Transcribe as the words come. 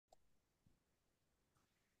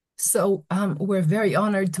We're very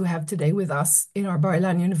honored to have today with us in our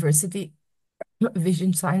Bar-Ilan University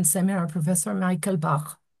Vision Science Seminar, Professor Michael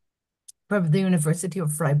Bach from the University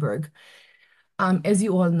of Freiburg. As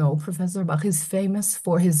you all know, Professor Bach is famous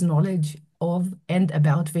for his knowledge of and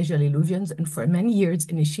about visual illusions, and for many years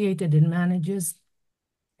initiated and manages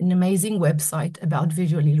an amazing website about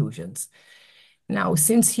visual illusions. Now,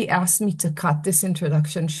 since he asked me to cut this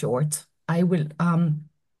introduction short, I will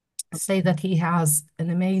say that he has an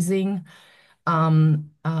amazing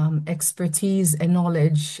expertise and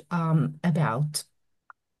knowledge about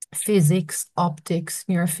physics, optics,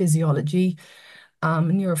 neurophysiology,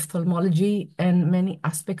 neuroophthalmology, and many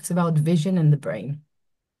aspects about vision in the brain.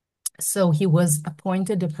 So he was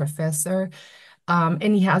appointed a professor,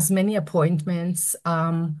 and he has many appointments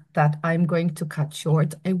that I'm going to cut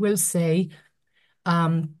short. I will say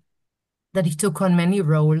that he took on many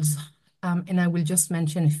roles, and I will just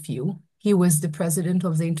mention a few. He was the president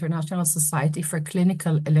of the International Society for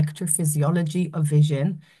Clinical Electrophysiology of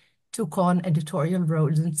Vision, took on editorial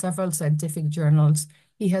roles in several scientific journals.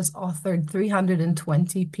 He has authored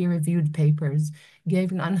 320 peer-reviewed papers,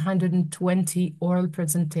 gave 920 oral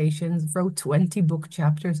presentations, wrote 20 book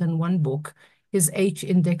chapters and one book. His H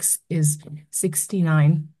index is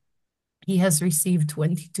 69. He has received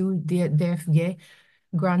 22 DFG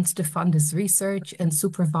grants to fund his research and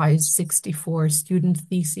supervised 64 student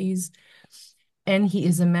theses. And he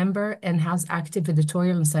is a member and has active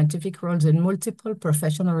editorial and scientific roles in multiple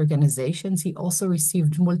professional organizations. He also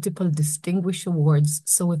received multiple distinguished awards.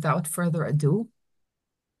 So without further ado,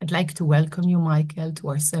 I'd like to welcome you, Michael, to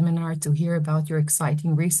our seminar to hear about your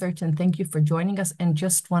exciting research. And thank you for joining us. And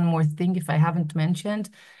just one more thing, if I haven't mentioned,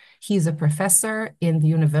 he's a professor in the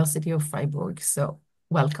University of Freiburg. So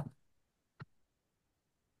welcome.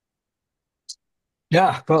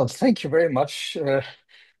 Yeah, well, thank you very much,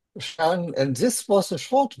 Sharon. And this was a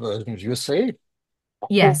short version, you say?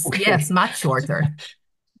 Yes, Okay. yes, much shorter.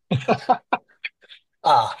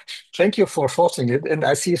 Ah, thank you for forcing it. And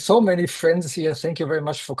I see so many friends here. Thank you very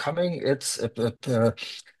much for coming. It's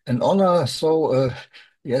an honor. So,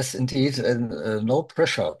 yes, indeed, and no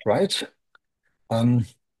pressure, right? Um,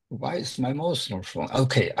 why is my mouse not wrong?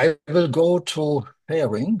 Okay, I will go to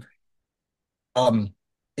sharing.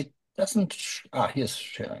 It doesn't. Here's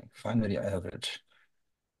sharing. Finally, I have it.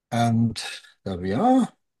 And there we are.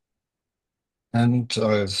 And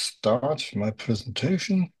I'll start my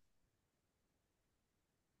presentation.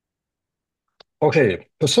 Okay,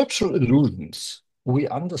 perceptual illusions we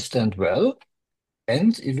understand well,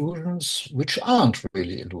 and illusions which aren't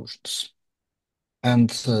really illusions. And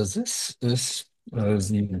this is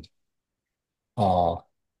the uh,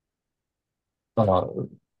 uh,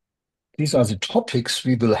 these are the topics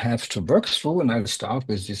we will have to work through, and I'll start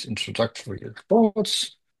with these introductory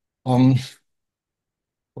thoughts. Um,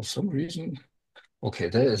 for some reason, okay,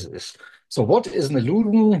 there is this. So, what is an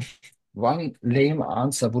illusion? One lame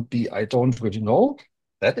answer would be, I don't really know.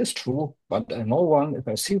 That is true, but I know one. If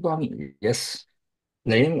I see one, yes,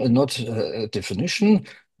 lame and not a definition.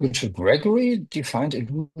 Richard Gregory defined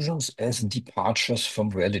illusions as departures from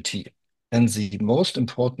reality. And the most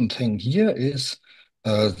important thing here is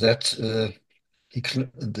that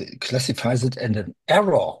classifies it as an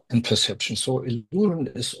error in perception. So illusion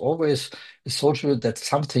is always associated that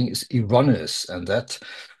something is erroneous, and that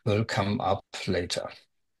will come up later.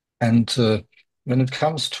 And when it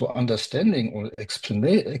comes to understanding or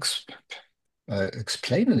explain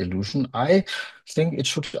an illusion, I think it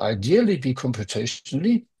should ideally be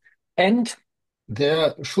computationally, and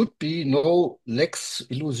there should be no lex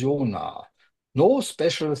illusiona, no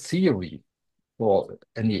special theory for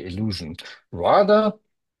any illusion. Rather,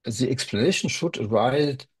 the explanation should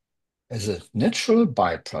arise as a natural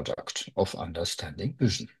byproduct of understanding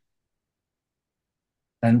vision.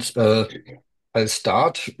 And I'll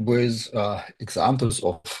start with examples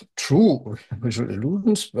of true visual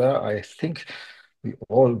illusions where I think we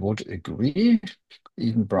all would agree,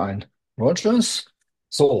 even Brian Rogers.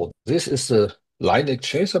 So this is the Lilac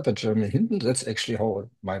Chaser by Jeremy Hinton. That's actually how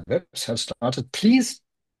my webs have started. Please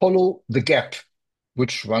follow the gap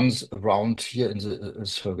which runs around here in the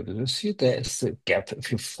circle. You see there is the gap.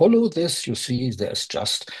 If you follow this, you see there's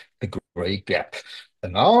just a gray gap.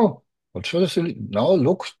 And now, alternatively, now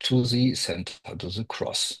look to the center, to the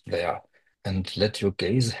cross there, and let your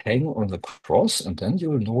gaze hang on the cross, and then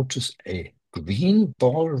you will notice a green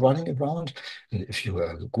ball running around. And if you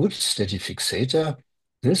are a good steady fixator,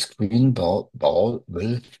 this green ball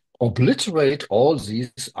will obliterate all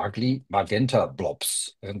these ugly magenta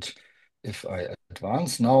blobs. And if I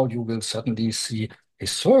advance now, you will suddenly see a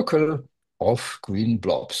circle of green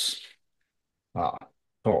blobs. Ah,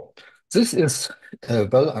 so This is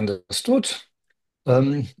well understood.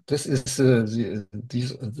 This is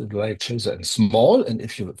these the right tracer and small, and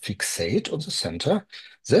if you fixate on the center,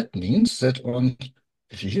 that means that on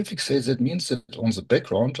if you here fixate, that means that on the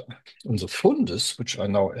background, on the fundus, which are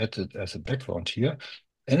now added as a background here,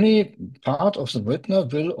 any part of the retina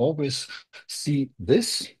will always see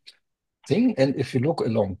this thing. And if you look a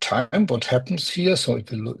long time, what happens here? So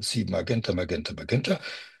it will see magenta, magenta, magenta.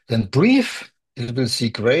 Then brief, it will see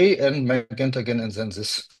gray and magenta again, and then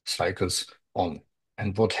this cycles on.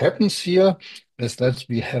 And what happens here is that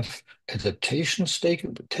we have adaptations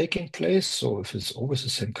taking place. So if it's always the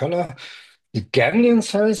same color, the ganglion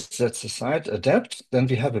cells, that's the side, adapt. Then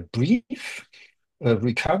we have a brief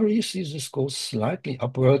recovery. See, this goes slightly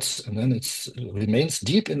upwards, and then it remains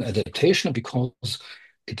deep in adaptation because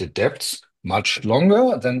it adapts much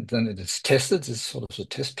longer than it is tested. This is sort of the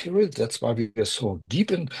test period. That's why we are so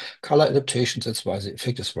deep in color adaptations. That's why the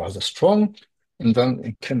effect is rather strong. And then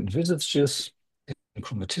it can visit this in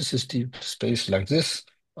chromaticity space like this.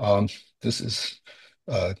 This is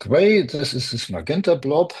gray. This is this magenta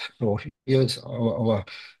blob. So here's our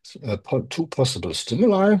two possible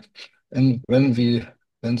stimuli. And when the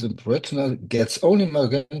retina gets only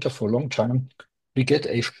magenta for a long time, we get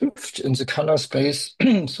a shift in the color space.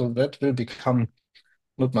 So that will become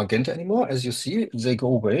not magenta anymore. As you see, they go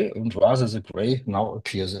away, and rather the gray now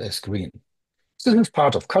appears as green. This is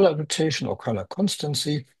part of color adaptation or color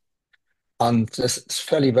constancy. And this is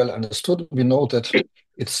fairly well understood. We know that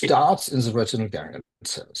it starts in the retinal ganglion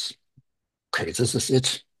cells. Okay, this is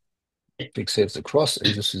it. Fixates the cross,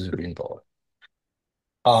 and this is the green ball.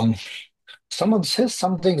 Someone says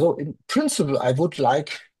something, so in principle, I would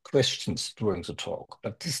like questions during the talk,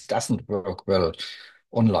 but this doesn't work well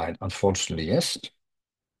online, unfortunately, yes.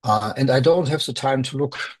 And I don't have the time to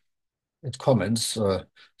look at comments.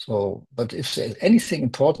 But if there's anything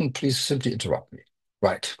important, please simply interrupt me.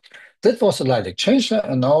 Right. That was the light exchanger,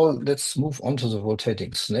 and now let's move on to the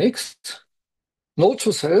rotating snakes. Note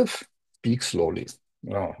to self, speak slowly.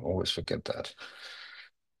 Oh, always forget that.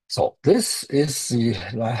 So this is the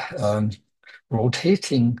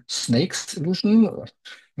rotating snakes illusion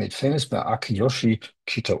made famous by Akiyoshi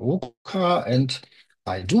Kitaoka. And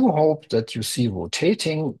I do hope that you see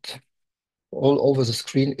rotating all over the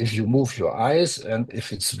screen if you move your eyes, and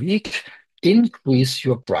if it's weak, increase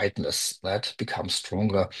your brightness. That becomes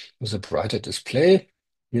stronger with a brighter display.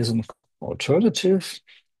 Here's an alternative.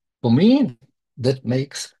 For me, that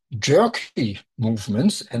makes jerky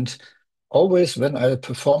movements, and always when I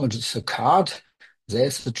perform a saccade,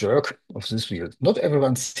 there's a jerk of this wheel. Not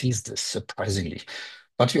everyone sees this, surprisingly.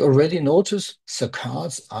 But you already notice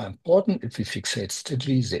saccades are important. If we fixate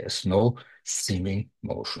steadily, there is no seeming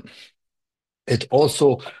motion. It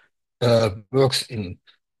also works in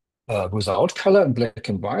without color in black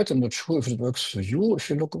and white. I'm not sure if it works for you if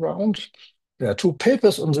you look around. There are two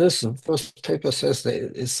papers on this. The first paper says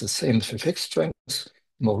there is the same effect strength. The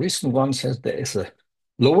more recent one says there is a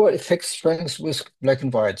lower effect strength with black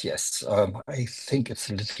and white. Yes, I think it's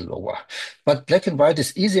a little lower. But black and white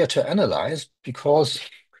is easier to analyze because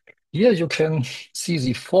here you can see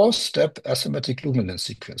the four-step asymmetric luminance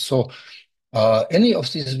sequence. So any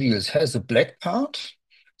of these wheels has a black part,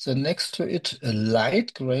 then next to it a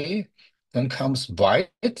light gray, then comes white,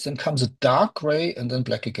 then comes a dark gray, and then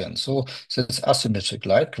black again. So that's asymmetric,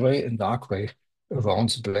 light gray and dark gray around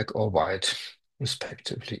the black or white,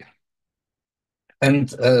 respectively. And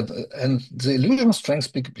the illusion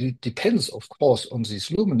strength depends, of course, on these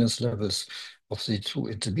luminance levels of the two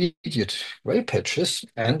intermediate gray patches,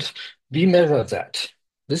 and we measure that.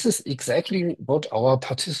 This is exactly what our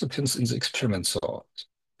participants in the experiment saw.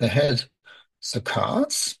 They had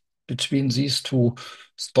saccades between these two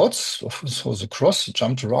spots, so the cross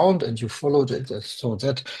jumped around and you followed it, so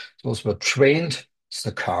that those were trained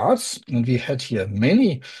saccades. And we had here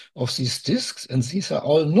many of these disks, and these are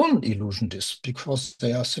all non-illusion disks because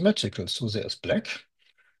they are symmetrical. So there's black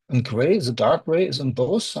and gray. The dark gray is on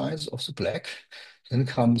both sides of the black. Then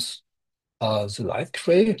comes the light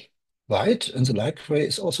gray, white, and the light gray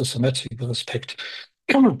is also symmetric with respect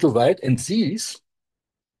to white. And these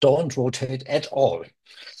don't rotate at all.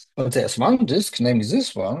 But there's one disk, namely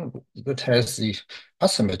this one, that has the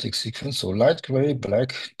asymmetric sequence, so light gray,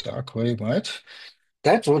 black, dark gray, white.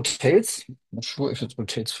 That rotates. I'm not sure if it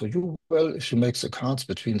rotates for you well, if you make the cards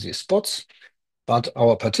between these spots, but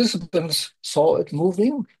our participants saw it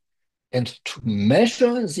moving. And to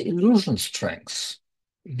measure the illusion strength,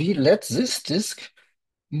 we let this disk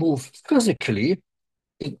move physically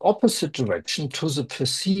in opposite direction to the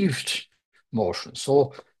perceived motion.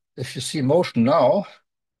 So if you see motion now,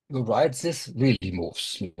 you're right, this really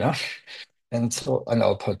moves. Yeah? And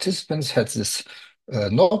our participants had this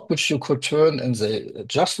knob which you could turn, and they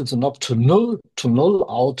adjusted the knob to null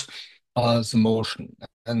out the motion.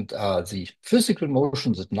 And the physical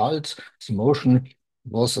motion that nulled the motion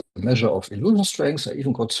was a measure of illusion strength. I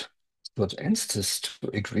even got Anstis to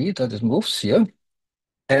agree that it moves here.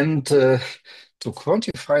 And to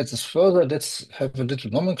quantify this further, let's have a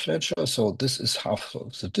little nomenclature. So this is half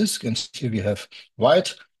of the disk, and here we have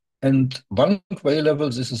white. And one gray level,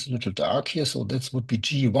 this is a little dark here, so that would be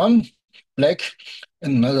G1, black,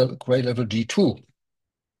 and another gray level, G2.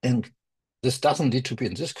 And this doesn't need to be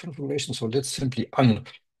in this configuration, so let's simply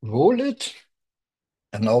unroll it.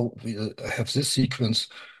 And now we have this sequence.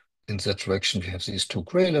 In that direction, we have these two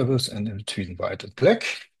gray levels, and in between white and black.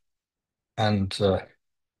 And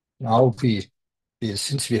now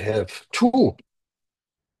since we have two,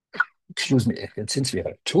 excuse me, since we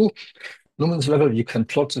have two luminance level, you can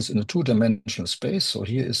plot this in a two-dimensional space. So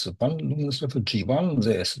here is the one luminance level, G1,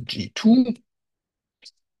 there's G2.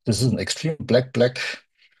 This is an extreme black, black,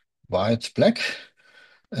 white, black.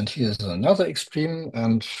 And here's another extreme.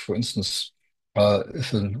 And for instance,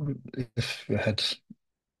 if you had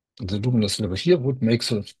the luminous level here would make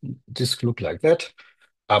the disk look like that.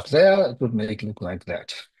 Up there, it would make it look like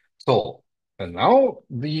that. So, and now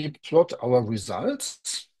we plot our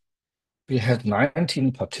results. We had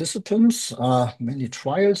 19 participants, many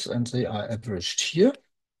trials, and they are averaged here.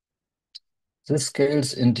 This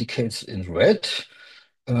scales indicates in red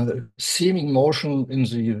seeming motion in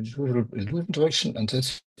the usual illusion direction, and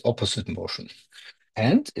that's opposite motion.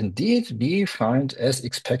 And indeed, we find, as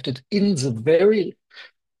expected, in the very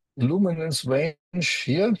luminance range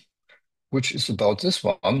here, which is about this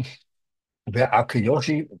one, where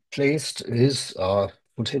Akayoshi placed his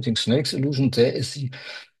rotating snakes illusion, there is the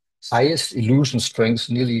highest illusion strength,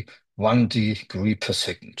 nearly 1 degree per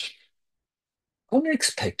second.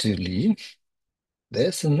 Unexpectedly,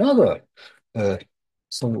 there's another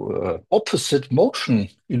opposite motion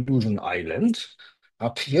illusion island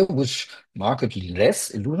up here, which markedly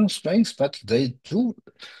less illusion strength, but they do.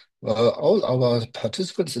 All our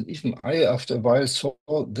participants and even I, after a while, saw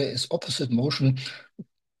there is opposite motion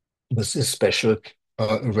with this special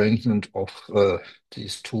arrangement of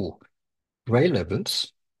these two gray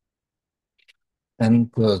levels.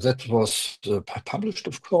 And that was published,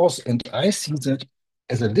 of course, and I see that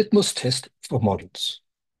as a litmus test for models.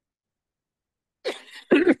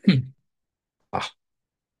 Ah,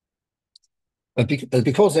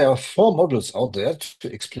 because there are four models out there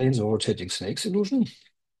to explain the rotating snakes illusion,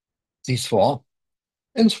 these four,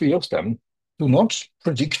 and three of them do not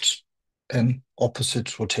predict an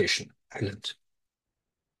opposite rotation island.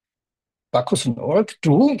 Bacchus and Org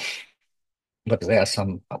do, but there are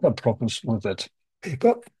some other problems with that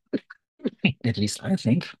paper, at least I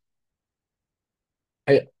think.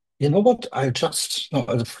 You know what? I'll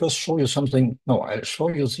first show you something. No, I'll show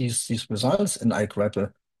you these results, and I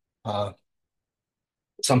grab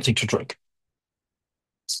something to drink.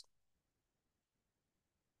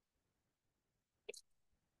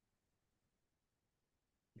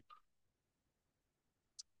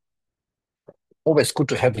 Always good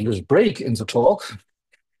to have a little break in the talk.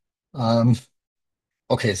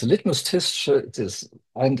 Okay, the litmus test is,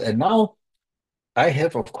 and now I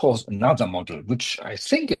have, of course, another model, which I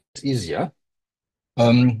think is easier.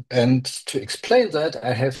 And to explain that,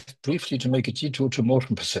 I have briefly to make a detour to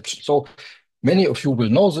motion perception. So many of you will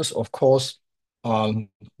know this, of course,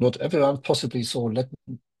 not everyone possibly. So let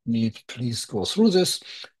me please go through this.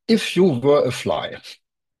 If you were a fly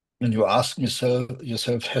and you ask yourself,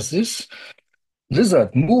 has this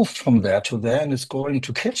lizard moved from there to there and is going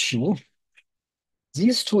to catch you?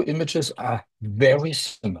 These two images are very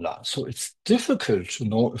similar. So it's difficult to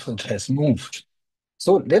know if it has moved.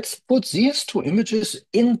 So let's put these two images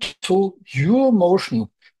into your motion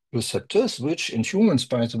receptors, which in humans,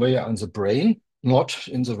 by the way, are in the brain, not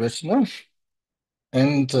in the retina.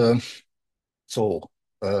 And now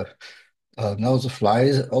the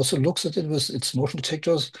fly also looks at it with its motion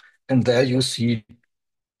detectors. And there you see,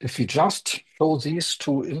 if we just show these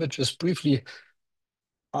two images briefly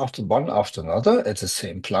after another at the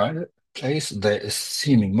same place, there is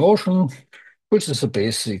seeming motion, which is the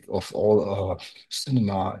basic of all our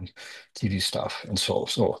cinema and TV stuff and so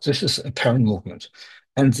this is apparent movement.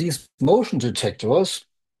 And these motion detectors,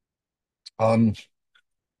 the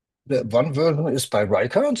one version is by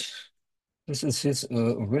Reichardt. This is his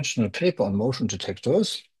original paper on motion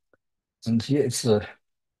detectors. And here it's the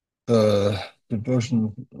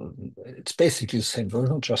version, it's basically the same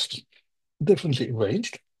version, just differently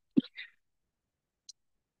arranged.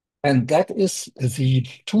 And that is the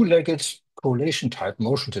two-legged correlation type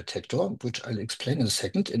motion detector, which I'll explain in a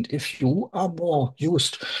second. And if you are more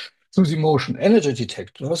used to the motion energy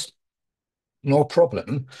detectors, no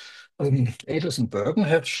problem. Adels and Bergen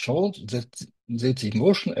have shown that the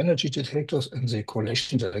motion energy detectors and the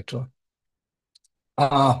correlation detector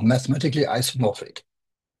are mathematically isomorphic.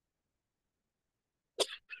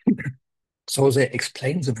 So they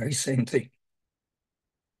explain the very same thing.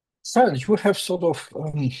 So you have sort of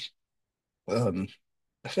um,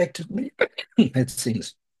 affected me, it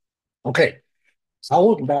seems. Okay,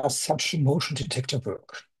 how does such a motion detector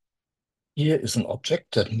work? Here is an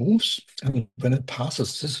object that moves, and when it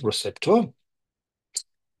passes this receptor,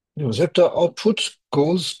 the receptor output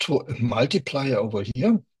goes to a multiplier over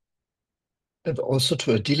here and also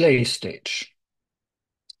to a delay stage.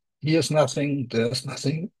 Here's nothing, there's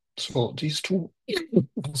nothing. So these two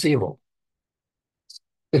are zero.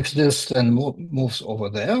 If this then moves over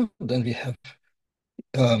there, then we have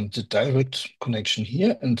the direct connection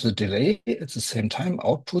here, and the delay at the same time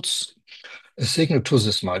outputs a signal to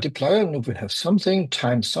this multiplier. And we have something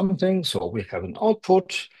times something, so we have an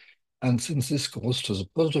output. And since this goes to the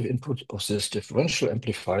positive input of this differential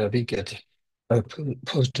amplifier, we get a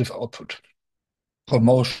positive output. For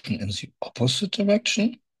motion in the opposite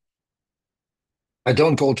direction, I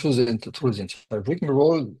don't go through the entire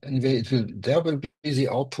rigmarole. Anyway, there will be the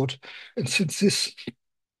output. And since this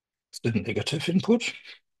is the negative input,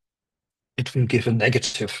 it will give a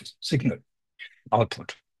negative signal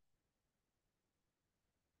output.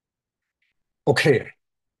 Okay,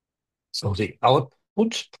 so the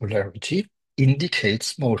output polarity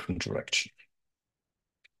indicates motion direction.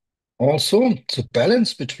 Also, the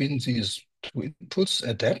balance between these two inputs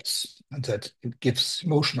adapts, and that it gives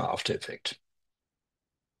motion after effect.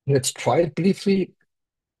 Let's try it briefly.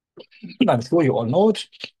 I'm sure you all know it.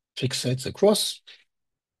 Fixate the cross,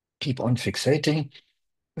 keep on fixating.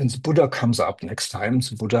 When the Buddha comes up next time,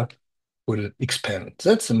 the Buddha will expand.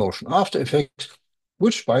 That's the motion after effect,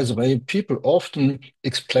 which, by the way, people often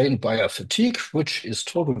explain via fatigue, which is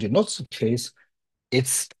totally not the case.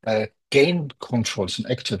 It's a gain control, it's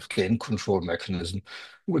an active gain control mechanism,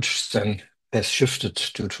 which then has shifted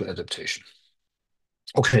due to adaptation.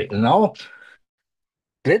 Okay, now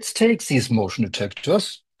let's take these motion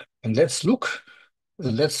detectors and let's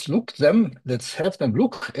have them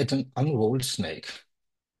look at an unrolled snake.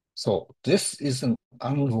 So this is an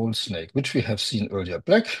unrolled snake, which we have seen earlier: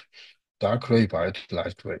 black, dark gray, white,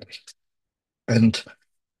 light gray. And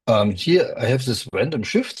here I have this random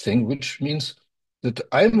shift thing, which means that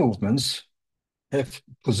eye movements have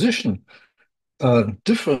position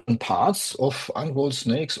different parts of unrolled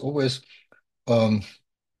snakes always on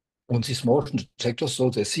these motion detectors, so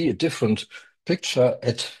they see a different picture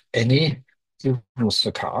at any given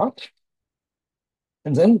saccade.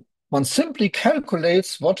 And then one simply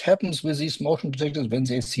calculates what happens with these motion detectors when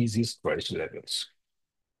they see these gray levels.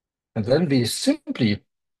 And then we simply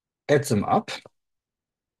add them up,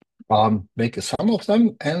 make a sum of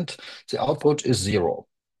them, and the output is zero.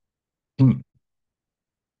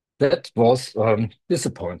 That was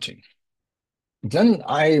disappointing. Then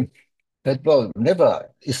I said, well,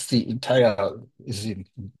 never is the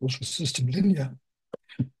motion system linear.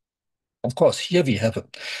 Of course, here we have a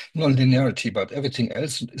non-linearity, but everything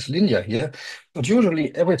else is linear here. But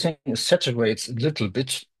usually everything saturates a little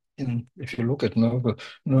bit if you look at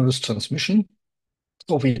nervous transmission.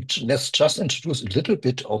 So let's just introduce a little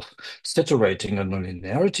bit of saturating a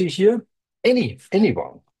nonlinearity here.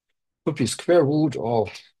 Anyone could be square root or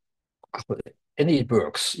any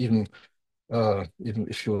works, even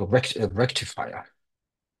if you're a rectifier.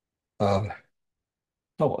 No,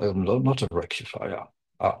 not a rectifier.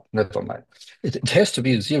 Never mind. It has to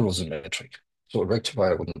be zero symmetric. So a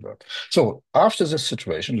rectifier wouldn't work. So after this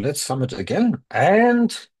situation, let's sum it again.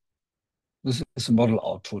 And this is the model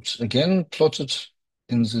output. Again, plotted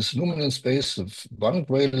in this luminance space of one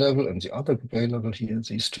gray level and the other gray level here,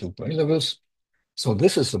 these two gray levels. So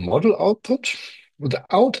this is the model output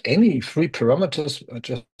without any free parameters. I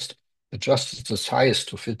just adjusted the size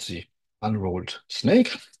to fit the unrolled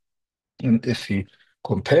snake. And if we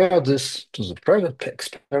compare this to the private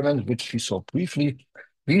experiment, which we saw briefly,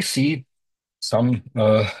 we see some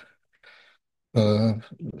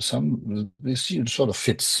we see it sort of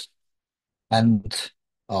fits. And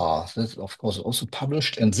that's of course also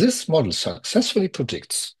published. And this model successfully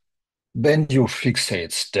predicts when you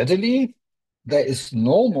fixate steadily, there is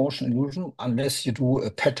no motion illusion unless you do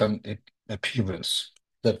a pattern appearance.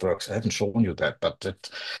 That works. I haven't shown you that, but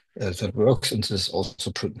that works, and this is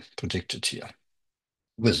also predicted here.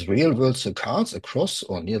 With real-world saccades across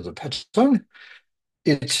or near the pattern,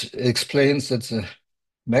 it explains that the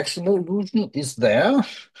maximal illusion is there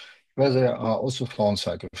where they are also found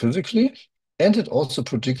psychophysically, and it also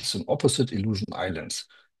predicts an opposite illusion islands.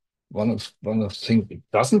 One of the things it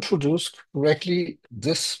doesn't produce correctly,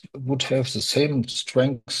 this would have the same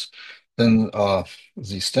strengths than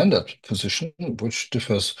the standard position, which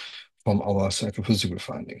differs from our psychophysical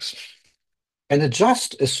findings. And it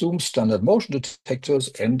just assumes standard motion detectors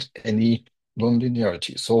and any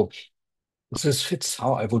nonlinearity. So this fits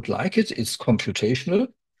how I would like it. It's computational,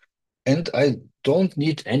 and I don't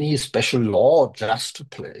need any special law just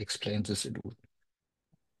to explain this illusion.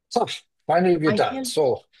 So finally, we're done. Michael,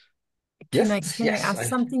 So can yes, I yes, ask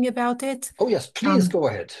something about it? oh yes, please Um, go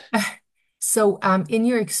ahead. so in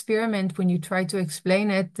your experiment, when you try to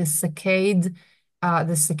explain it, the saccades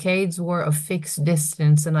were of fixed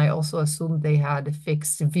distance, and I also assumed they had a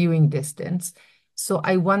fixed viewing distance. So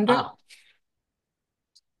I wonder, Ah,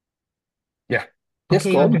 yeah. Yes,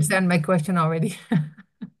 okay, you go on. understand my question already.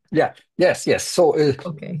 Yeah, yes, yes. So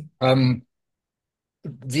Okay. um,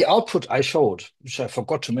 the output I showed, which I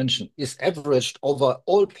forgot to mention, is averaged over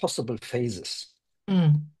all possible phases.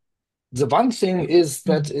 Mm, The one thing is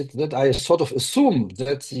that mm, that I sort of assume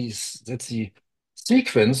that the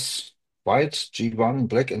sequence white, G1,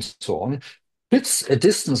 black, and so on fits a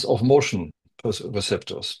distance of motion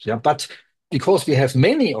receptors. Yeah, but because we have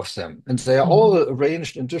many of them and they are all mhm,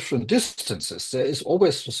 arranged in different distances, there is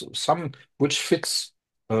always some which fits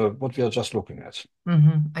what we are just looking at.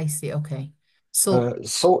 I see. Okay. So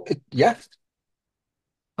Yeah,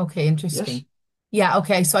 okay, yes. interesting. Yeah,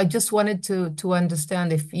 okay. So I just wanted to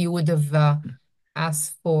understand if you would have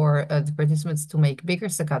asked for the participants to make bigger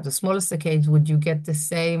saccades, smaller saccades, would you get the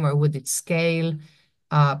same or would it scale?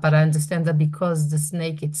 But I understand that because the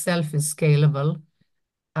snake itself is scalable.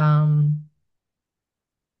 Um,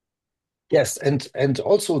 Yes, and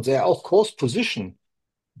also there are of course position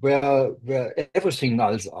where everything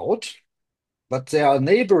nulls out, but there are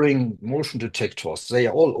neighboring motion detectors. They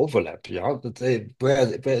all overlap, yeah, that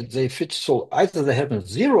where they fit. So either they have a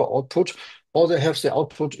zero output or they have the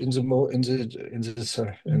output in the mo in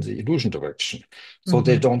mm, the illusion direction. So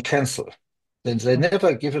they mhm. don't cancel. Then they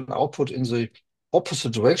never give an output in the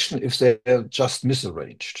opposite direction if they're just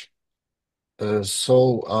misarranged.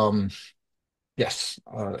 Yes.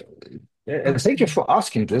 And thank you Okay, for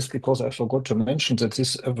asking this because I forgot to mention that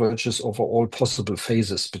this averages over all possible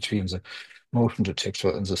phases between the motion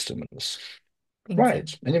detector and the stimulus. thank you.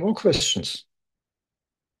 Right. Any more questions?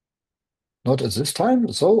 Not at this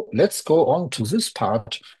time. So let's go on to this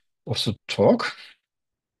part of the talk,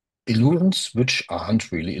 illusions which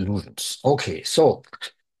aren't really illusions. Okay, so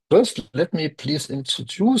first let me please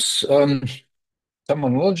introduce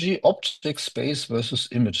terminology object space versus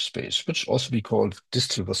image space, which also be called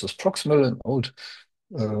distal versus proximal, an old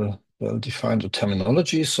well-defined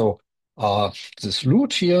terminology. So this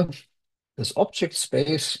root here is object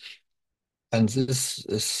space, and this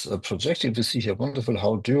is projected. We see here wonderful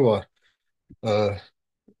how Dürer uh,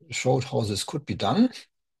 showed how this could be done.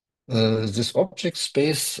 This object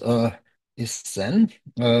space is then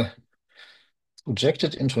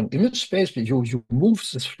projected into an image space. You move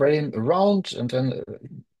this frame around and then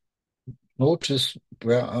notice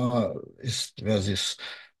where this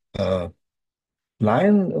uh,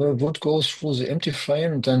 line would go through the empty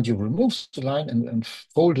frame, then you remove the line and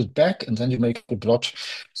fold it back, and then you make a blot.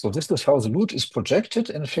 So this is how the loot is projected.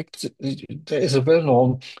 In fact, there is a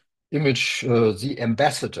well-known image, the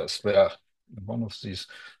ambassadors, where one of these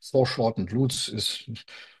foreshortened loots is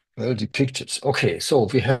well depicted. Okay, so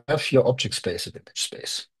we have here object space and image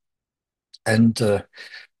space. And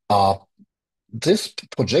uh, this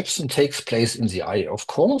projection takes place in the eye, of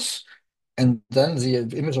course, and then the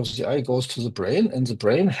image of the eye goes to the brain, and the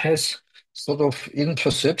brain has sort of in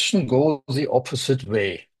perception go the opposite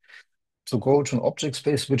way to go to an object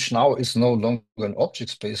space, which now is no longer an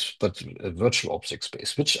object space, but a virtual object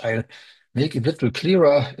space, which I'll make a little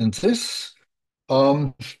clearer in this.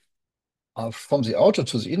 Um, from the outer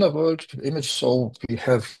to the inner world image, so we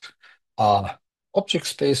have uh, object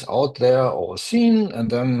space out there or scene, and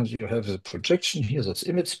then you have the projection here, that's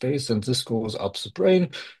image space, and this goes up the brain.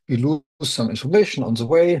 We lose some information on the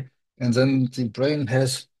way, and then the brain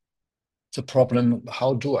has the problem,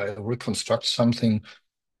 how do I reconstruct something,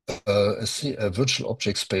 a virtual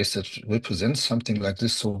object space that represents something like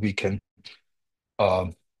this so uh,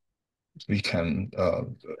 we can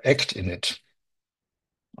act in it.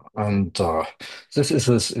 And this is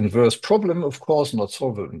this inverse problem, of course, not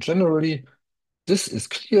solvable generally. This is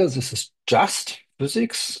clear. This is just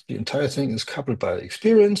physics. The entire thing is coupled by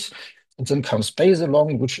experience. And then comes Bayes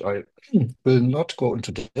along, which I will not go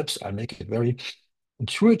into depth. I make it very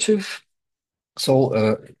intuitive. So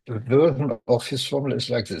a version of his formula is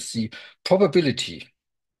like this. The probability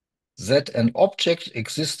that an object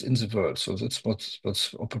exists in the world. So that's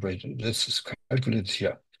what's operated. This is calculated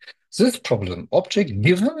here. This problem, object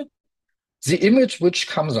given the image which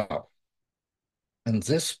comes up. And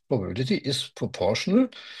this probability is proportional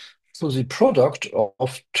to the product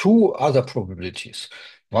of two other probabilities.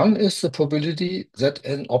 One is the probability that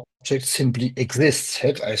an object simply exists.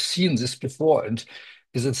 Have I seen this before? And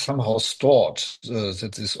is it somehow stored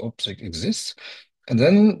that this object exists? And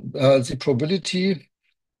then the probability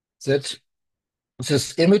that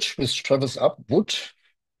this image which travels up would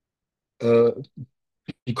uh,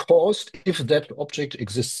 be caused if that object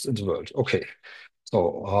exists in the world. Okay,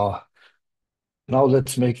 so now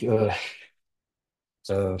let's make a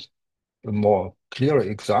more clearer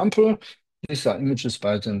example. These are images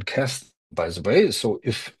by then cast, by the way. So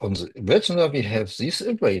if on the retina we have these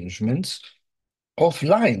arrangements of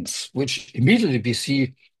lines, which immediately we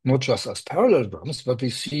see not just as parallelograms, but we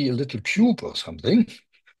see a little cube or something,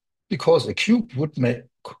 because a cube would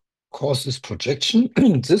cause this projection.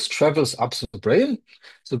 This travels up the brain.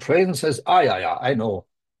 The brain says, yeah, I know.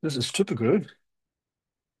 This is typical.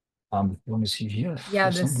 Let me see here. Yeah,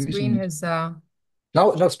 For the some screen reason, is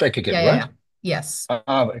now it's back again, right? yeah. Yes.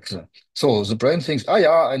 Excellent. So the brain thinks,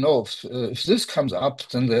 yeah, I know. If this comes up,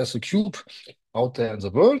 then there's a cube out there in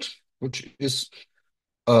the world, which is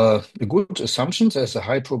a good assumption. There's a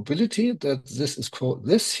high probability that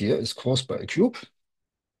this here is caused by a cube.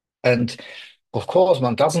 And of course,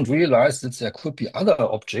 one doesn't realize that there could be other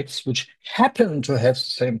objects which happen to have the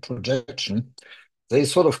same projection. They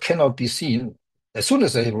sort of cannot be seen. As soon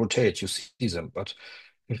as they rotate, you see them. But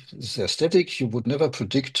if they're static, you would never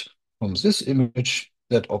predict from this image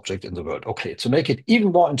that object in the world. Okay, to make it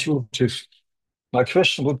even more intuitive, my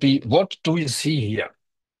question would be, what do you see here?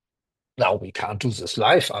 Now, we can't do this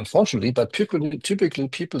live, unfortunately, but typically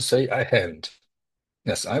people say a hand.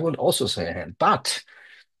 Yes, I would also say a hand, but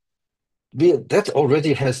that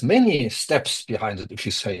already has many steps behind it if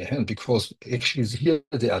you say a hand, because actually here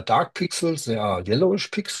there are dark pixels, there are yellowish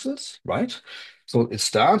pixels, right? So it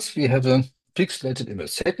starts, we have a pixelated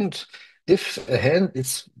image. Second, if a hand,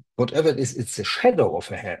 it's whatever it is, it's the shadow of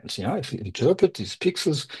a hand. Yeah, if you interpret these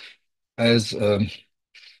pixels as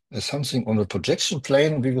something on a projection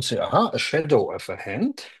plane, we would say, aha, a shadow of a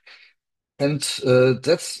hand. And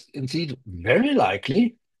that's indeed very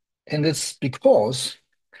likely. And it's because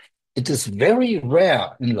it is very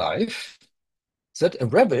rare in life that a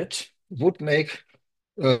rabbit would make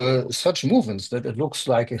such movements that it looks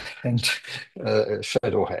like a hand, a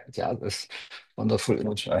shadow hand. Yeah, this wonderful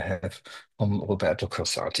image I have from Roberto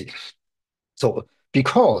Corsati. So,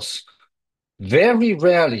 because very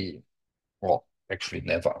rarely, or actually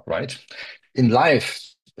never, right? In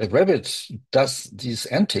life, a rabbit does these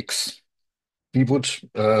antics, we would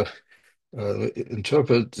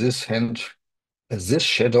interpret this hand, this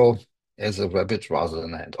shadow, as a rabbit rather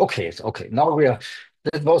than a hand. Okay, okay. Now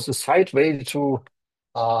that was a side way to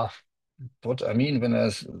uh, what I mean when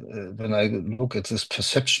I look at this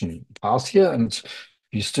perception path here, and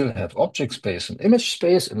we still have object space and image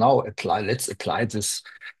space, and now let's apply this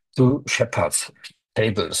to Shepard's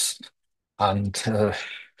tables. And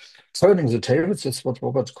turning the tables, that's what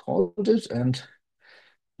Robert called it. And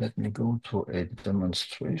let me go to a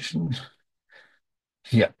demonstration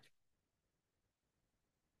here.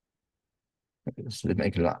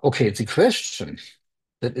 Okay, the question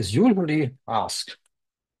that is usually asked,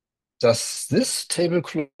 does this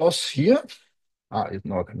tablecloth here,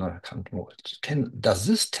 no, I can't move it. Does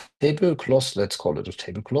this tablecloth, let's call it a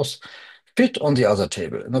tablecloth, fit on the other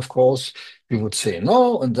table? And of course, we would say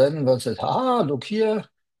no, and then one says, look here,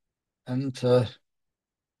 and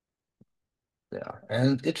there,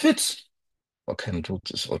 and it fits. Or can do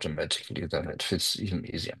this automatically, then it fits even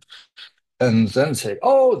easier. And then say,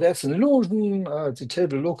 oh, that's an illusion. The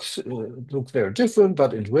table look very different,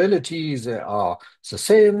 but in reality they are the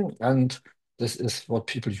same. And this is what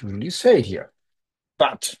people usually say here.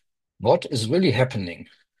 But what is really happening?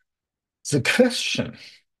 The question,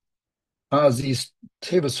 are these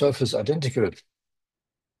table surfaces identical,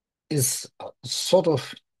 is sort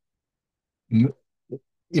of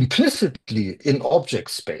implicitly in object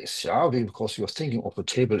space, yeah, because you're thinking of a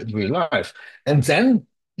table in real life, and then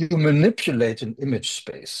you manipulate an image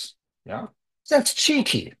space, yeah. That's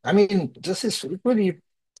cheeky. I mean, this is really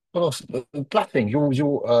sort of bluffing. You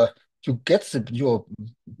get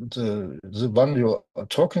the one you're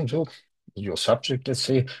talking to, your subject, let's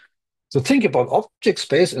say. So think about object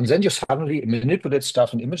space, and then you suddenly manipulate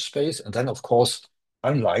stuff in image space, and then of course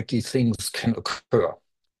unlikely things can occur.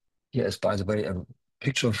 Here is, by the way, a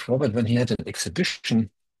picture of Robert when he had an exhibition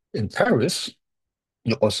in Paris.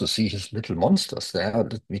 You also see his little monsters there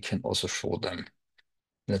that we can also show them.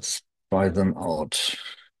 Let's try them out.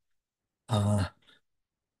 Uh,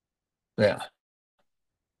 there.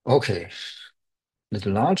 Okay,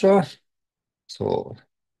 little larger. So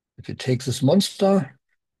if you take this monster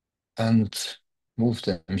and move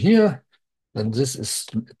them here, then this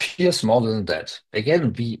appears smaller than that.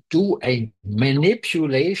 Again, we do a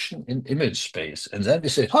manipulation in image space, and then we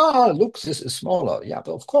say, ah, look, this is smaller. Yeah,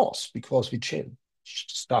 but of course, because we change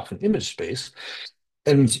stuff in image space.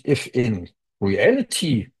 And if in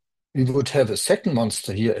reality we would have a second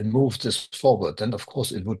monster here and move this forward, then of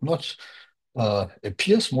course it would not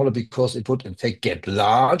appear smaller because it would in fact get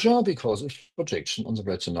larger because its projection on the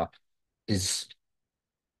retina is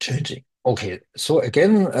changing. Okay, so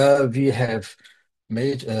again, we have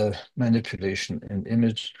made a manipulation in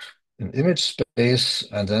image space,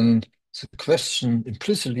 and then the question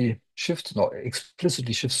implicitly shifts or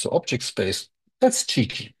explicitly shifts to object space. That's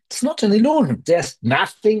cheeky. It's not an illusion. There's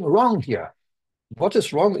nothing wrong here. What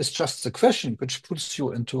is wrong is just the question, which puts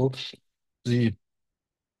you into the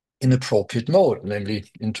inappropriate mode, namely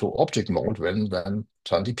into object mode, when then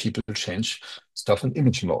suddenly people change stuff in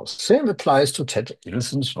image mode. Same applies to Ted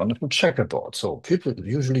Ilsen's wonderful checkerboard. So people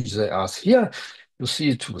usually they ask here, you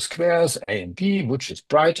see two squares, A and B, which is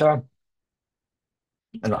brighter?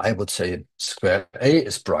 And I would say square A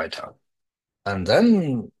is brighter. And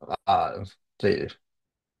then they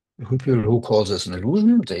people who call this an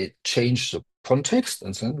illusion, they change the context,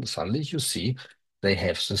 and then suddenly you see they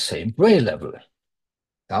have the same gray level.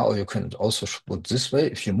 Yeah, or you can also put this way.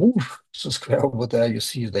 If you move the square over there, you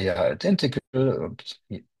see they are identical.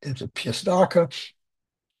 It appears darker.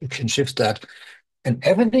 You can shift that. And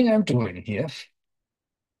everything I'm doing here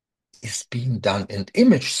is being done in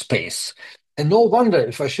image space. And no wonder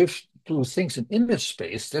if I shift to things in image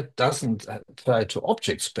space, that doesn't apply to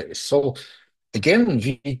object space. So again,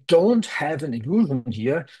 we don't have an illusion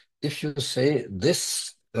here. If you say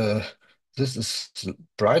this is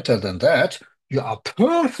brighter than that, you are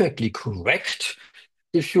perfectly correct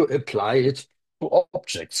if you apply it to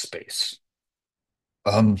object space.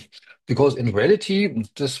 Because in reality,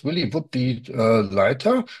 this really would be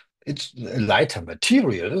lighter. It's a lighter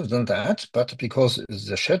material than that, but because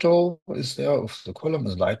the shadow is there of the column,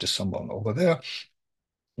 the light is somewhere over there,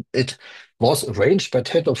 it was arranged by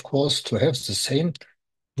Ted, of course, to have the same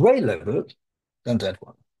gray level than that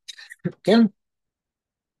one. Again,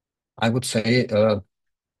 I would say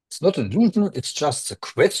it's not an illusion, it's just a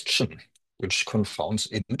question which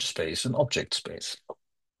confounds image space and object space.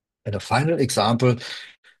 And a final example,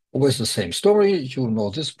 always the same story. You know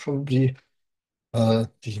this probably, the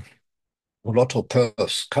Lotto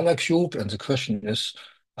Per's color cube. And the question is,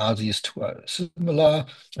 are these two similar?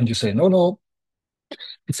 And you say, no, no,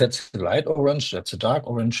 that's the light orange, that's the dark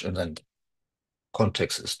orange. And then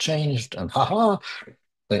context is changed and haha,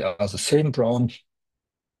 they are the same brown.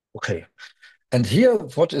 Okay. And here,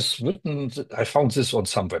 what is written, I found this on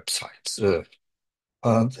some websites.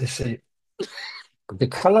 They say the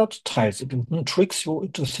colored tiles tricks you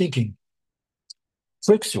into thinking.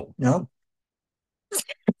 Tricks you, yeah.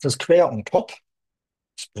 The square on top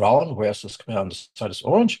is brown, whereas the square on the side is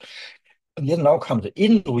orange. And then now comes the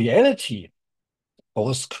in reality,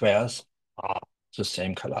 both squares are the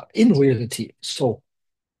same color. In reality. So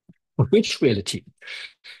which reality?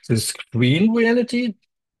 The screen reality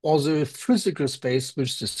or the physical space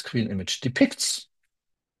which the screen image depicts?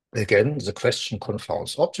 Again, the question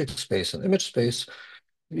confounds object space and image space.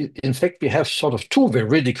 In fact, we have sort of two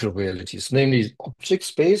veridical realities, namely object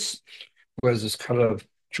space, where this color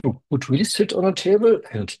would really sit on a table,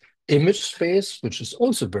 and image space, which is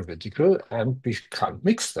also veridical, and we can't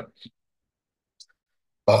mix them.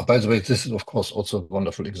 By the way, this is, of course, also a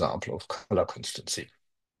wonderful example of color constancy.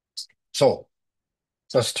 So,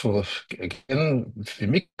 just to, again, if we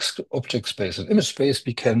mix object space and image space,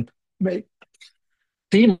 we can make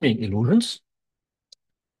theming illusions.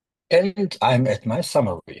 And I'm at my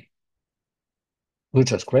summary.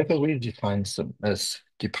 Richard Gregory defines them as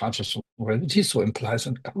departures from reality, so implies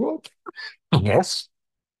an error. Yes.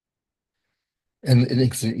 And in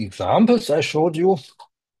the examples I showed you,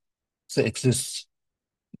 there exists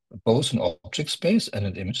both an object space and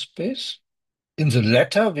an image space. In the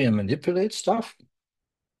latter, we manipulate stuff.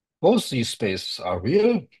 Both these spaces are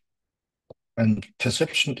real, and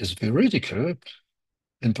perception is veridical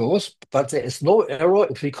in both, but there is no error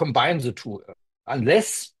if we combine the two,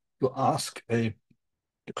 unless you ask a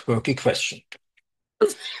quirky question.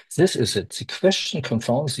 This is it. The question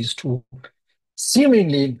confounds these two,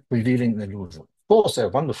 seemingly revealing an illusion. Of course, they're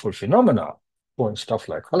wonderful phenomena, showing stuff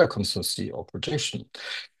like color constancy or projection.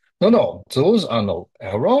 No, no, those are no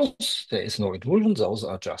errors. There is no illusion. Those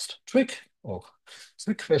are just trick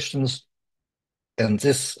questions. And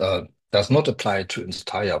this does not apply to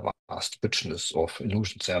entire vast richness of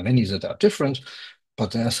illusions. There are many that are different,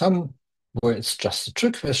 but there are some where it's just a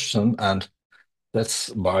trick question, and that's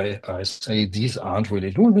why I say these aren't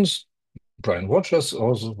really illusions. Brian Rogers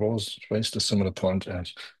also was raised a similar point,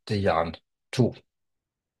 and Dejan too.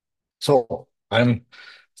 So I'm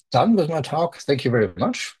done with my talk. Thank you very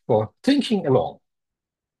much for thinking along.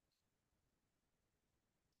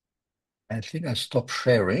 I think I stop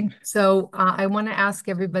sharing. So I want to ask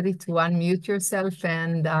everybody to unmute yourself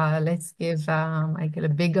and let's give Michael a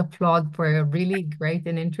big applause for a really great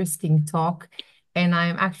and interesting talk. And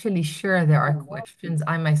I'm actually sure there are questions.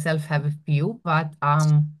 I myself have a few, but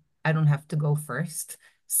I don't have to go first.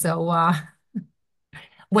 So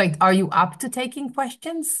wait, are you up to taking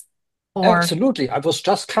questions? Or Absolutely. I was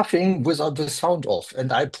just coughing without the sound off,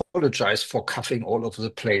 and I apologize for coughing all over the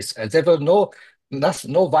place. And there were no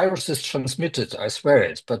viruses transmitted, I swear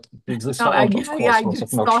it, but the no, sound, of yeah, I course, was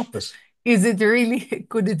just thought, obnoxious. is it really,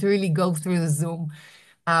 could it really go through the Zoom?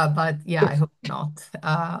 But yeah, I hope not.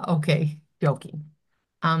 Okay, joking.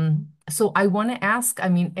 So I want to ask, I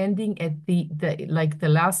mean, ending at the like the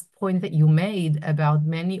last point that you made about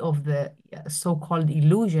many of the so-called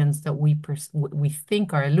illusions that we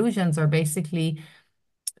think are illusions are basically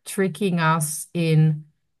tricking us in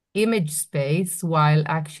image space, while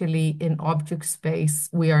actually in object space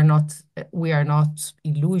we are not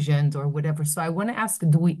illusions or whatever. So I want to ask,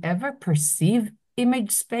 do we ever perceive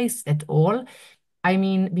image space at all? I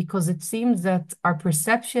mean, because it seems that our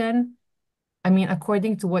perception, I mean,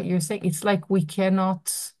 according to what you're saying, it's like we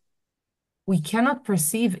cannot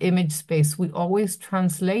perceive image space. We always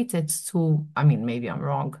translate it to, I mean, maybe I'm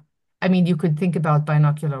wrong. I mean, you could think about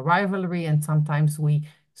binocular rivalry, and sometimes we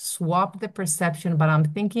swap the perception, but I'm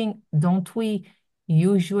thinking, don't we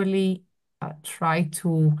usually try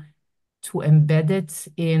to embed it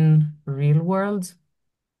in real world?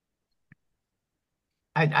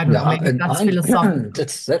 I don't know, Yeah, maybe that's philosophical.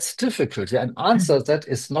 that's difficult. Yeah, an answer that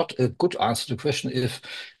is not a good answer to the question.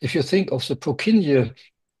 If you think of the Purkinje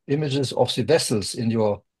images of the vessels in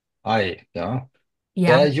your eye, yeah,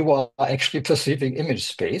 there Yeah. you are actually perceiving image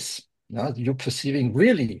space. Yeah, you're perceiving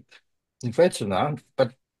really the retina,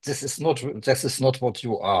 but this is not what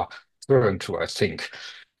you are referring to, I think.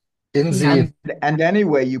 In Yeah. the And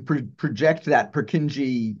anyway, you project that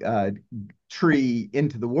Purkinje tree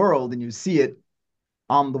into the world, and you see it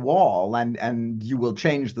on the wall, and you will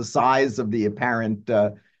change the size of the apparent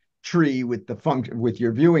tree with the function with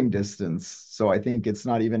your viewing distance. So I think it's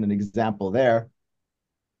not even an example there.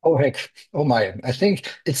 oh heck, oh my, I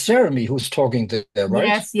think it's Jeremy who's talking there, right?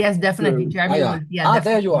 Yes, yes, definitely. Ah, Jeremy yeah. was, yeah, Ah,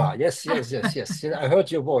 there you definitely. are. Yes, yes, yes, yes. Yeah, I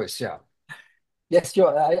heard your voice. Yeah. Yes,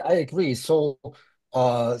 I agree. So,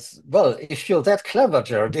 well, if you're that clever,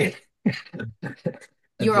 Jeremy, and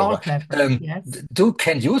You're you're all right. clever. Yes.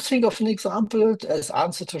 Can you think of an example as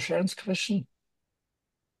answer to Sharon's question?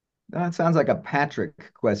 It sounds like a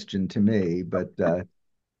Patrick question to me, but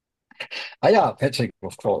Ah, yeah, Patrick,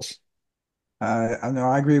 of course. I know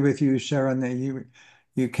I agree with you, Sharon, that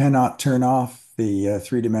you cannot turn off the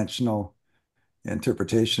three-dimensional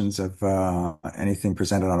interpretations of anything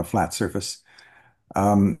presented on a flat surface.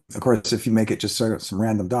 Of course, if you make it just sort of some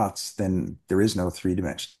random dots, then there is no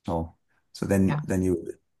three-dimensional. So then Yeah. then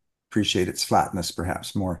you appreciate its flatness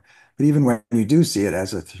perhaps more. But even when you do see it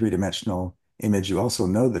as a three-dimensional image, you also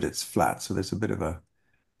know that it's flat. So there's a bit of a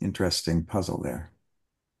interesting puzzle there.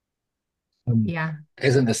 Um, Yeah.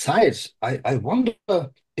 as an aside, I wonder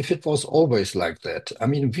if it was always like that. I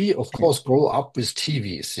mean, we of course grow up with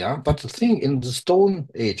TVs, yeah, but the thing in the Stone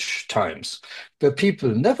Age times, where people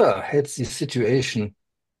never had the situation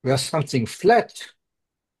where something flat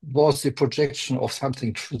was the projection of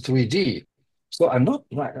something 3D. So I'm not,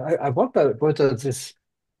 I wonder whether this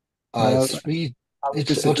Well, three, I would it's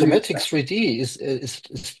disagree with automatic that. 3D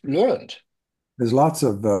is learned. There's lots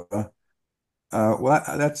of well,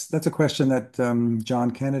 that's a question that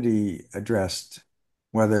John Kennedy addressed,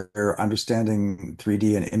 whether understanding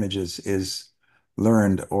 3D and images is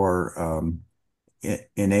learned or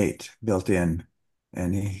innate, built in,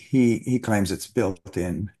 and he claims it's built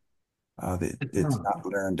in, that it's Ah, not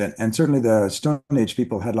learned, and certainly the Stone Age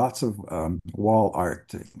people had lots of wall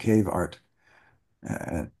art, cave art,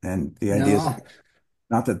 and the idea is yeah,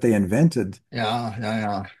 not that they invented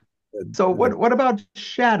yeah. so the what about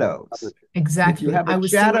shadows? If you Exactly. have I a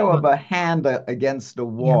was thinking shadow of about, a hand against a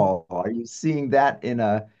yeah. wall, are you seeing that in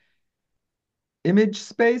a image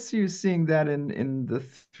space? Or are you seeing that in the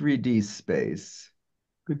 3D space?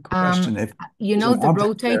 good Um, question. If you there's know an the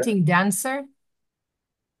object there, rotating dancer?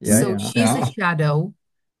 Yeah, hmm? So yeah. she's a Yeah. shadow,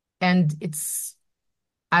 and it's,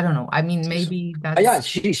 I don't know. I mean, maybe Ah, yeah, that's,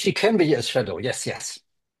 she can be a shadow. Yes, yes.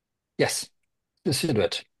 Yes, the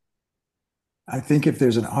silhouette. I think if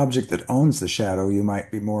there's an object that owns the shadow, you might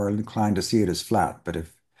be more inclined to see it as flat. But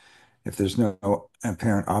if there's no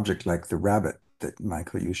apparent object like the rabbit that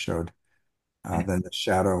Michael you showed, then the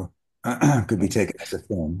shadow could be taken as a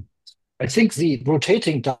thing. I think the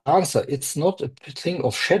rotating dancer, it's not a thing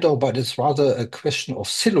of shadow, but it's rather a question of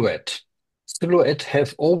silhouette. Silhouette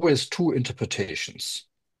have always two interpretations.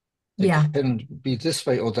 They Yeah, can be this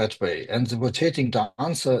way or that way. And the rotating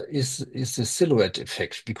dancer is the silhouette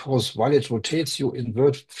effect, because while it rotates, you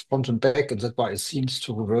invert front and back, and that's why it seems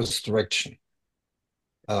to reverse direction.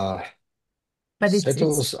 Uh, but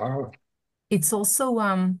Shadows are, it's also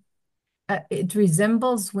it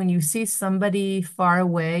resembles when you see somebody far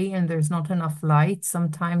away and there's not enough light.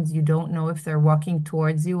 Sometimes you don't know if they're walking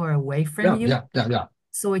towards you or away from yeah, you. yeah, yeah, yeah.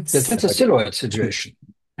 So it's That's a Like silhouette situation.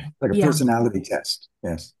 like a yeah, personality test.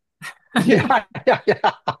 Yes. Yeah, yeah,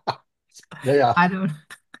 yeah. Yeah, yeah. I don't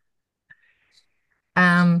No,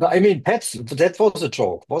 um I mean, pets, that was a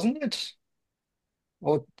joke, wasn't it?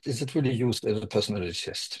 Or is it really used as a personality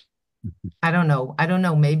test? I don't know. I don't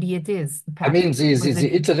know. Maybe it is. I mean, Patrick, was the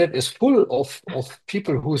it? internet is full of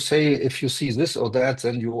people who say if you see this or that,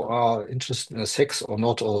 then you are interested in a sex or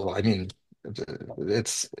not. Or I mean,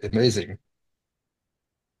 it's amazing.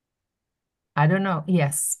 I don't know.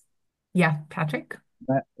 Yes. Yeah, Patrick.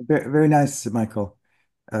 Very, very nice, Michael.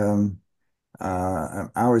 Um,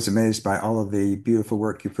 I'm always amazed by all of the beautiful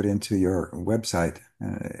work you put into your website,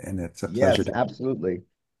 and it's a pleasure Yes, to absolutely.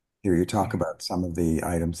 hear you talk about some of the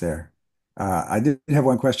items there. I did have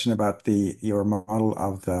one question about the your model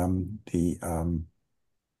of the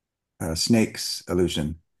snake's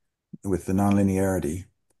illusion with the nonlinearity.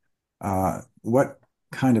 What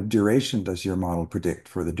kind of duration does your model predict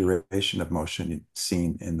for the duration of motion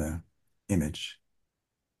seen in the image?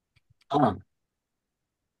 Ah,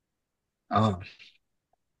 ah.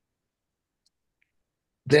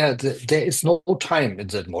 There is no time in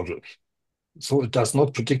that model, so it does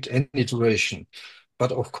not predict any duration.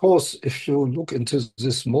 But of course, if you look into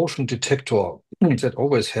this motion detector, that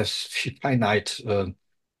always has finite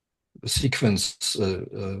sequence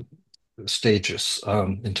stages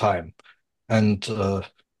in time. And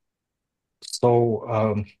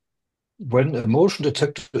so when a motion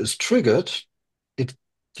detector is triggered, it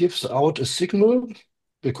gives out a signal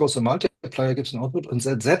because the multiplier gives an output, and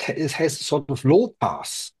it has a sort of low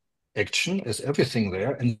pass action as everything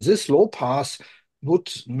there. And this low pass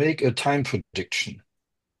would make a time prediction.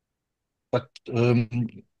 But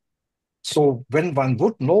so when one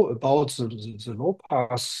would know about the low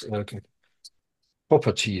pass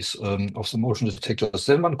properties of the motion detectors,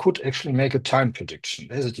 then one could actually make a time prediction.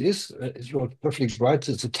 As it is, you're perfectly right,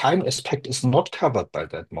 that the time aspect is not covered by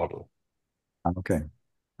that model. Okay.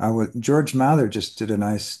 George Mather just did a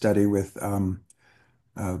nice study with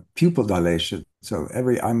pupil dilation. So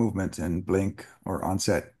every eye movement and blink or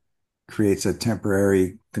onset creates a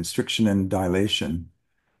temporary constriction and dilation.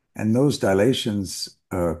 And those dilations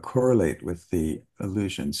correlate with the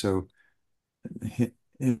illusion. So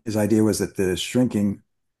his idea was that the shrinking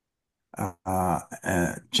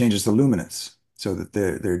changes the luminance so that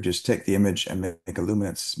they're just take the image and make a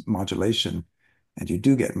luminance modulation. And you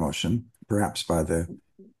do get motion, perhaps by the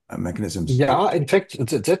mechanisms. Yeah, in fact,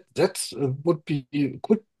 would be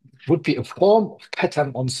would be a form of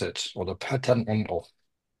pattern onset or the pattern on off.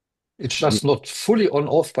 It's just not fully on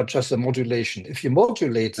off, but just a modulation. If you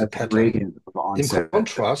modulate the That's a pattern gradient of in onset.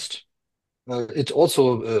 contrast, it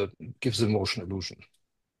also gives a motion illusion.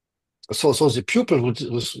 So the pupil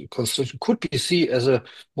whose construction could be seen as a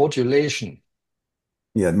modulation.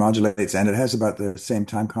 Yeah, it modulates, and it has about the same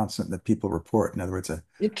time constant that people report. In other words, a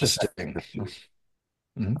second Interesting. or two.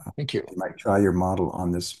 Thank you. You might try your model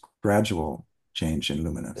on this gradual change in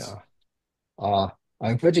luminance. Yeah. Uh,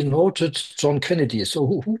 I already noted John Kennedy. So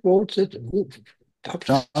who wrote it? Who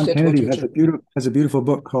John published that? What Kennedy you just, has a beautiful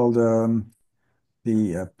book called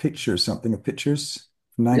the Pictures, something of Pictures,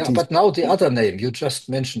 from yeah, 19. but now the other name you just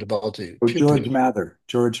mentioned about the Oh, pupil. George Mather.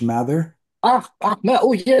 George Mather.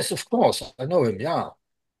 Oh yes, of course. I know him. Yeah.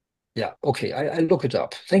 Yeah. Okay. I look it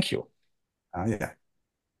up. Thank you. Yeah.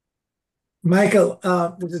 Michael,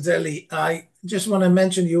 this is Eli. I just want to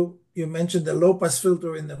mention you mentioned the low pass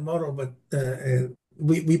filter in the model, but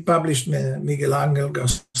we published Miguel Angel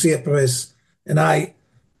Garcia Perez and I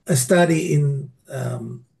a study in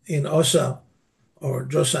OSA or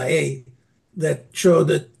JOSA A that showed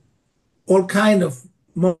that all kind of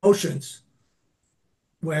motions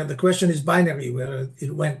where the question is binary, where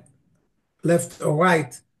it went left or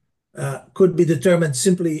right, could be determined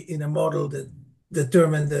simply in a model that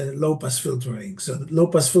determined the low pass filtering. So the low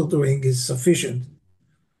pass filtering is sufficient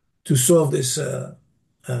to solve this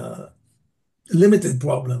limited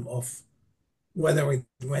problem of whether it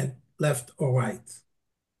went left or right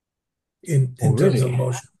Oh, in terms of really?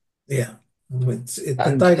 motion. Yeah. The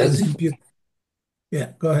And title is impute.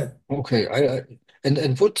 Yeah, go ahead. okay,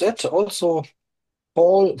 and would that also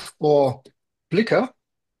fall for flicker?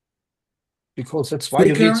 Because that's why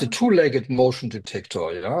you need the Flicker. two-legged motion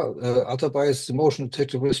detector, yeah? Otherwise, the motion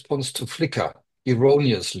detector responds to flicker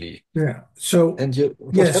erroneously. Yeah. So And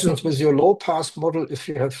what yeah. happens with your low-pass model if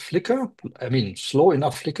you have flicker? I mean, slow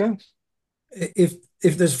enough flicker?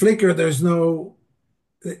 If there's flicker, there's no.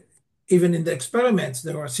 Even in the experiments,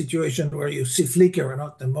 there are situations where you see flicker and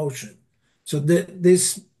not the motion. So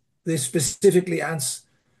this specifically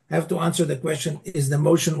have to answer the question: is the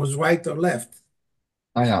motion was right or left?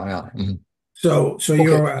 Ah, yeah, yeah. Mhm. So Okay,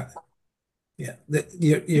 you're yeah,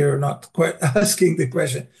 you're not quite asking the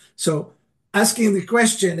question. So asking the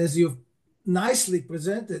question, as you've nicely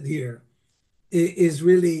presented here, is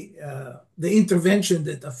really the intervention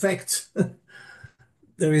that affects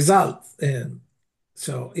the result. And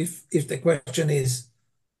so if the question is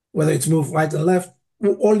whether it's moved right or left,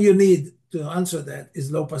 all you need to answer that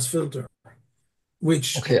is low pass filter,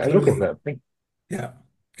 which okay, I look at clearly, that. yeah,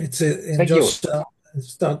 and Thank you. just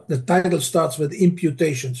the title starts with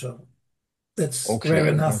imputation, so that's rare Okay,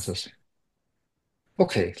 enough. interesting.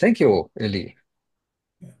 Okay, thank you, Ellie.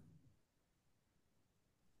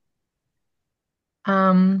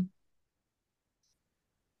 Um,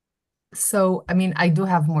 so, I mean, I do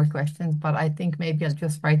have more questions, but I think maybe I'll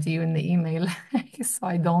just write to you in the email so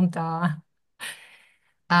I don't.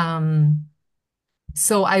 Um,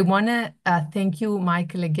 so I want to thank you,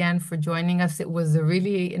 Michael, again for joining us. It was a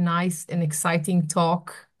really nice and exciting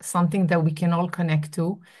talk, something that we can all connect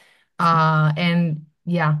to. And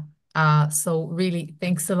yeah, so really,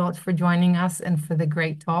 thanks a lot for joining us and for the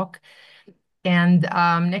great talk. And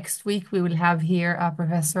next week we will have here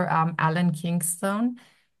Professor Alan Kingston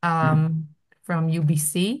from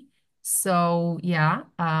UBC. So yeah,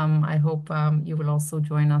 I hope you will also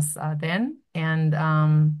join us then. And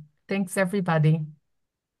thanks everybody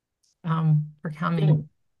for coming.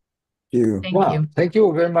 You. Thank Yeah, you. thank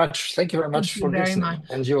you very much. Thank you very Thank much you for very listening much.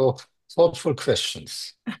 and your thoughtful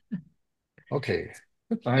questions. Okay,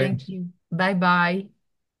 goodbye. Thank you. Bye bye.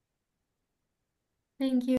 Thank you.